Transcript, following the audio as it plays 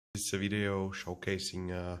This is a video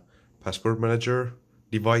showcasing a password manager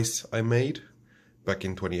device I made back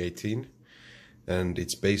in 2018, and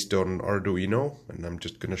it's based on Arduino, and I'm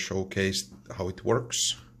just gonna showcase how it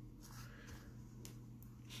works.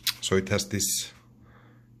 So it has this,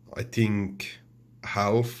 I think,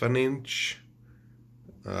 half an inch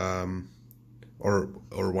or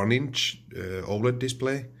 1 inch OLED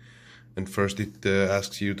display, and first it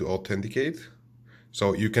asks you to authenticate.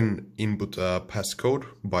 So you can input a passcode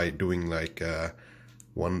by doing like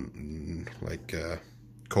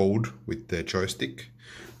code with the joystick,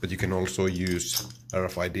 but you can also use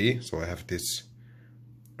RFID. So I have this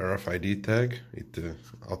RFID tag. It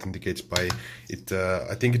authenticates by it.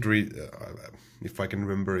 I think it if I can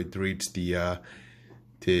remember, it reads the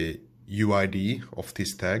UID of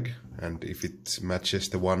this tag, and if it matches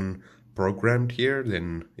the one programmed here,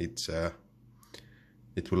 then it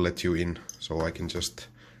will let you in. So I can just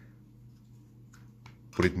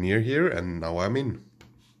put it near here, and now I'm in.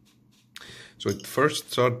 So it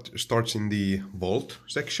first starts in the vault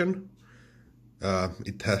section.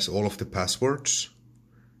 It has all of the passwords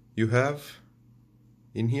you have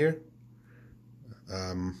in here.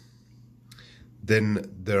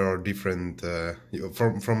 Then there are different,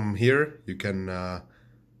 from here you can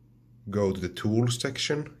go to the tools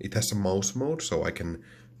section. It has a mouse mode, so I can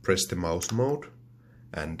press the mouse mode.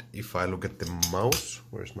 And if I look at the mouse,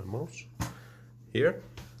 where's my mouse? Here.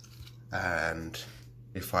 And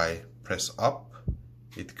if I press up,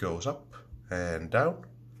 it goes up and down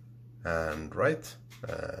and right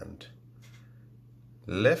and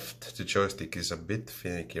left. The joystick is a bit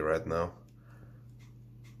finicky right now.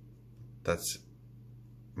 That's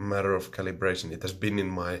a matter of calibration. It has been in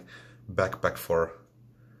my backpack for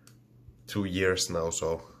 2 years now,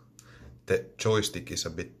 so the joystick is a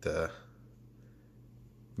bit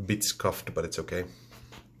scuffed, but it's okay.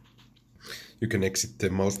 You can exit the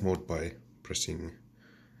mouse mode by pressing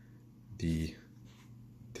the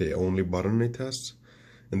only button it has,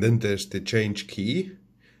 and then there's the change key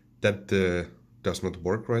that does not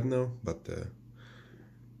work right now, but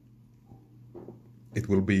it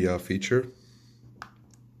will be a feature.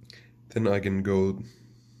 Then I can go.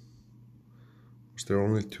 Was there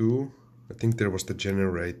only two? I think there was the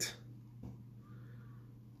generate.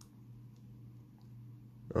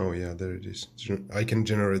 Oh yeah, there it is. I can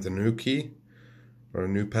generate a new key or a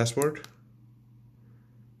new password,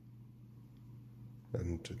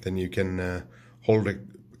 and then you can hold it.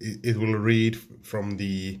 It will read from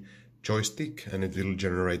the joystick, and it will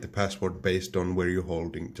generate the password based on where you're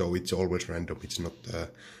holding. So it's always random. It's not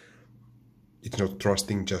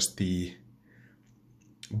trusting just the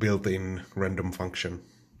built-in random function.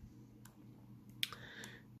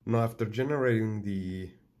 Now, after generating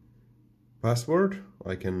the password,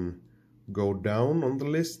 I can go down on the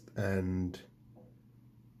list, and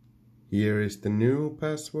here is the new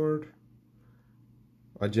password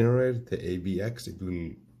I generated, the AVX. It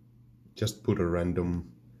will just put a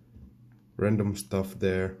random stuff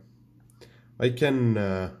there. I can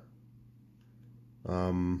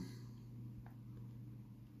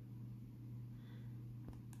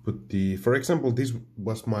put the, for example, this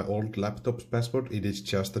was my old laptop's password. It is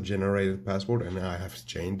just a generated password, and I have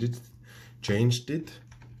changed it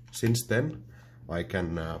since then. I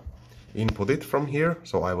can input it from here,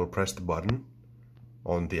 so I will press the button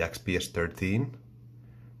on the XPS 13,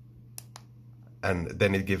 and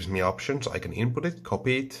then it gives me options. I can input it,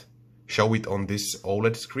 copy it, show it on this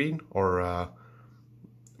OLED screen, or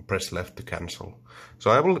press left to cancel. So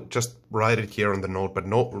I will just write it here on the notepad.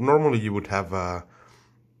 Normally you would have a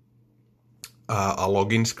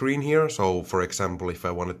login screen here. So for example, if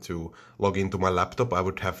I wanted to log into my laptop, I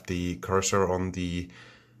would have the cursor on the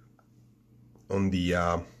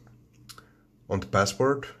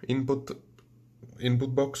password input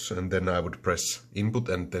box, and then I would press input,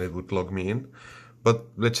 and then it would log me in. But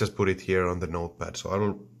let's just put it here on the notepad. So I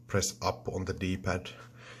will press up on the D-pad,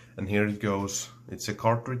 and here it goes. It's a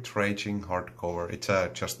cartridge raging hardcover. It's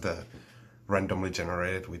just randomly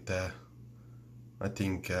generated with the, I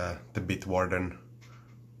think, the Bitwarden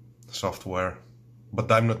software,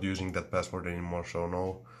 but I'm not using that password anymore, so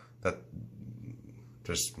no, that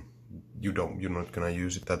just you're not gonna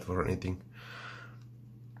use that for anything.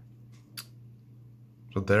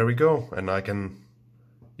 So there we go, and I can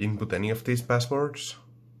input any of these passwords,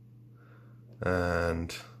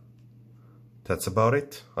 and that's about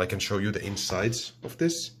it. I can show you the insides of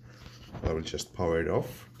this. I will just power it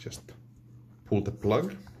off, just pull the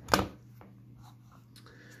plug.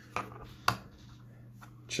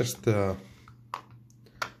 Just I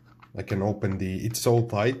can open it's so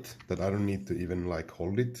tight that I don't need to even like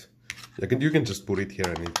hold it. You can just put it here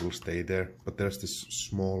and it will stay there, but there's this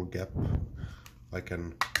small gap. I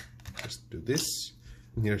can just do this,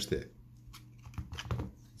 and here's the,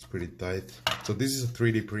 it's pretty tight. So this is a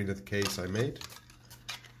 3D printed case I made.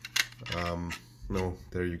 No,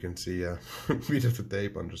 there you can see a bit of the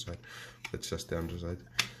tape underside. That's just the underside.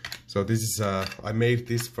 So this is, I made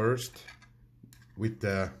this first with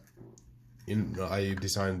the, I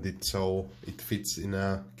designed it so it fits in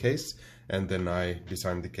a case, and then I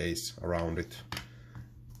designed the case around it.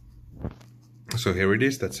 So here it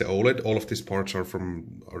is, that's the OLED. All of these parts are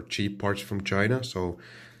cheap parts from China, so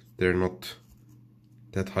they're not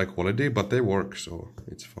that high quality, but they work, so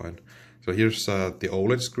it's fine. So here's the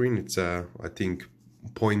OLED screen. It's I think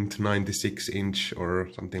 0.96 inch or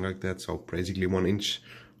something like that, so basically 1 inch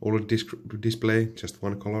OLED display, just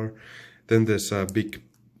one color. Then there's a big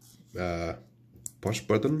push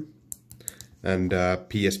button and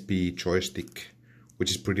PSP joystick,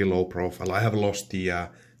 which is pretty low profile. I have lost the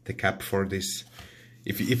cap for this.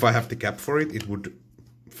 If I have the cap for it, it would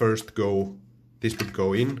first go, this would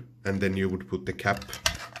go in, and then you would put the cap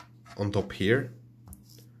on top here.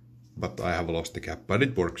 But I have lost the cap, but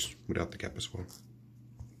it works without the cap as well.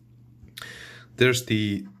 There's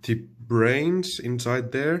the brains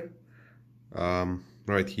inside there.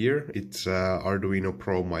 Right here, it's Arduino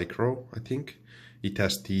Pro Micro, I think. It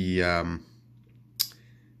has the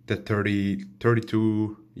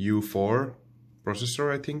 32U4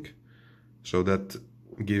 processor, I think. So that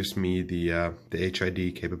gives me the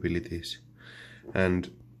HID capabilities. And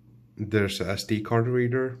there's a SD card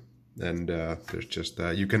reader, and there's just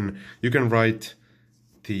you can write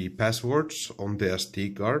the passwords on the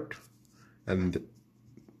SD card, and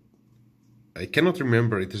I cannot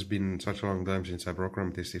remember, it has been such a long time since I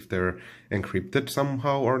programmed this, if they're encrypted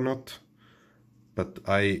somehow or not, but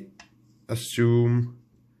I assume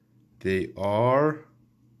they are,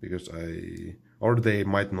 because or they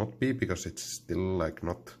might not be, because it's still like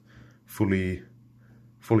not fully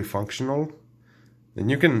functional.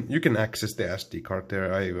 And you can access the SD card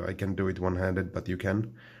there. I can do it one-handed, but you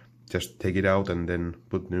can just take it out and then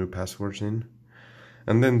put new passwords in.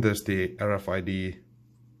 And then there's the RFID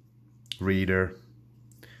reader.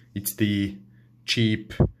 It's the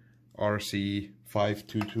cheap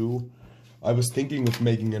RC522. I was thinking of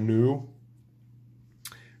making a new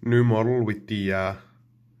model with the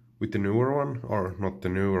newer one, or not the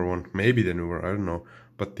newer one, maybe the newer, I don't know,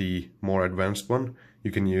 but the more advanced one.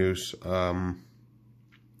 You can use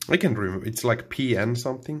I can remember, it's like PN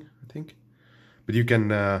something, I think, but you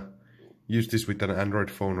can use this with an Android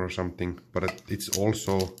phone or something, but it's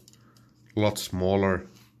also a lot smaller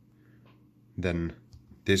than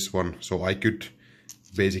this one, so I could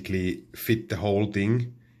basically fit the whole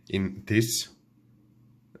thing in this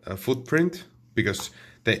footprint, because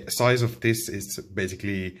the size of this is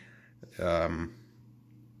basically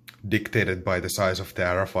dictated by the size of the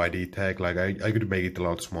RFID tag. Like I could make it a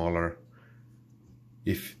lot smaller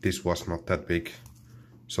if this was not that big.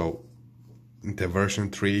 So the version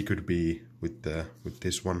 3 could be with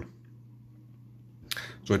this one,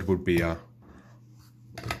 so it would be a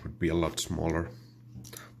lot smaller,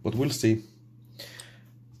 but we'll see.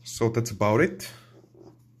 So that's about it.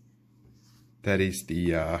 That is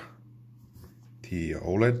the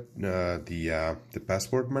OLED, the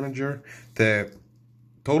password manager. The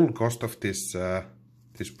total cost of this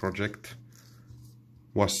this project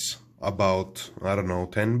was about, I don't know,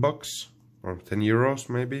 10 bucks or 10 euros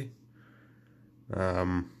maybe.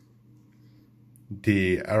 The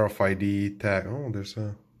RFID tag, oh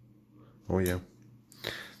yeah.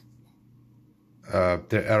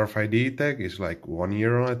 The RFID tag is like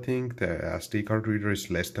 €1, I think. The SD card reader is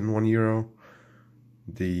less than €1.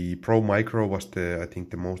 The Pro Micro was I think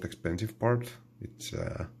the most expensive part. It's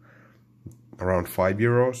around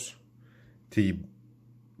 €5. The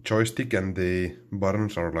joystick and the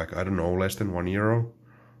buttons are like, I don't know, less than €1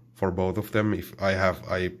 for both of them. If I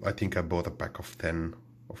think I bought a pack of 10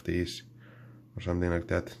 of these or something like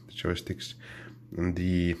that, the joysticks. And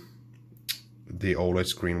the OLED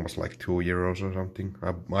screen was like €2 or something.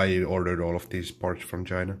 I ordered all of these parts from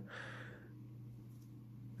China.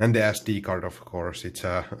 And the SD card, of course, it's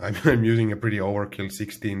I'm using a pretty overkill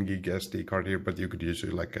 16 gig SD card here, but you could use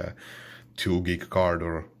it like a 2 gig card,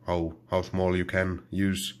 or how small you can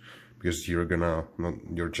use, because you're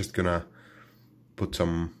just gonna put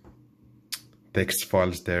some text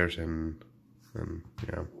files there, and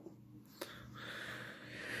yeah.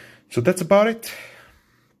 So that's about it.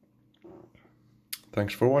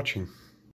 Thanks for watching.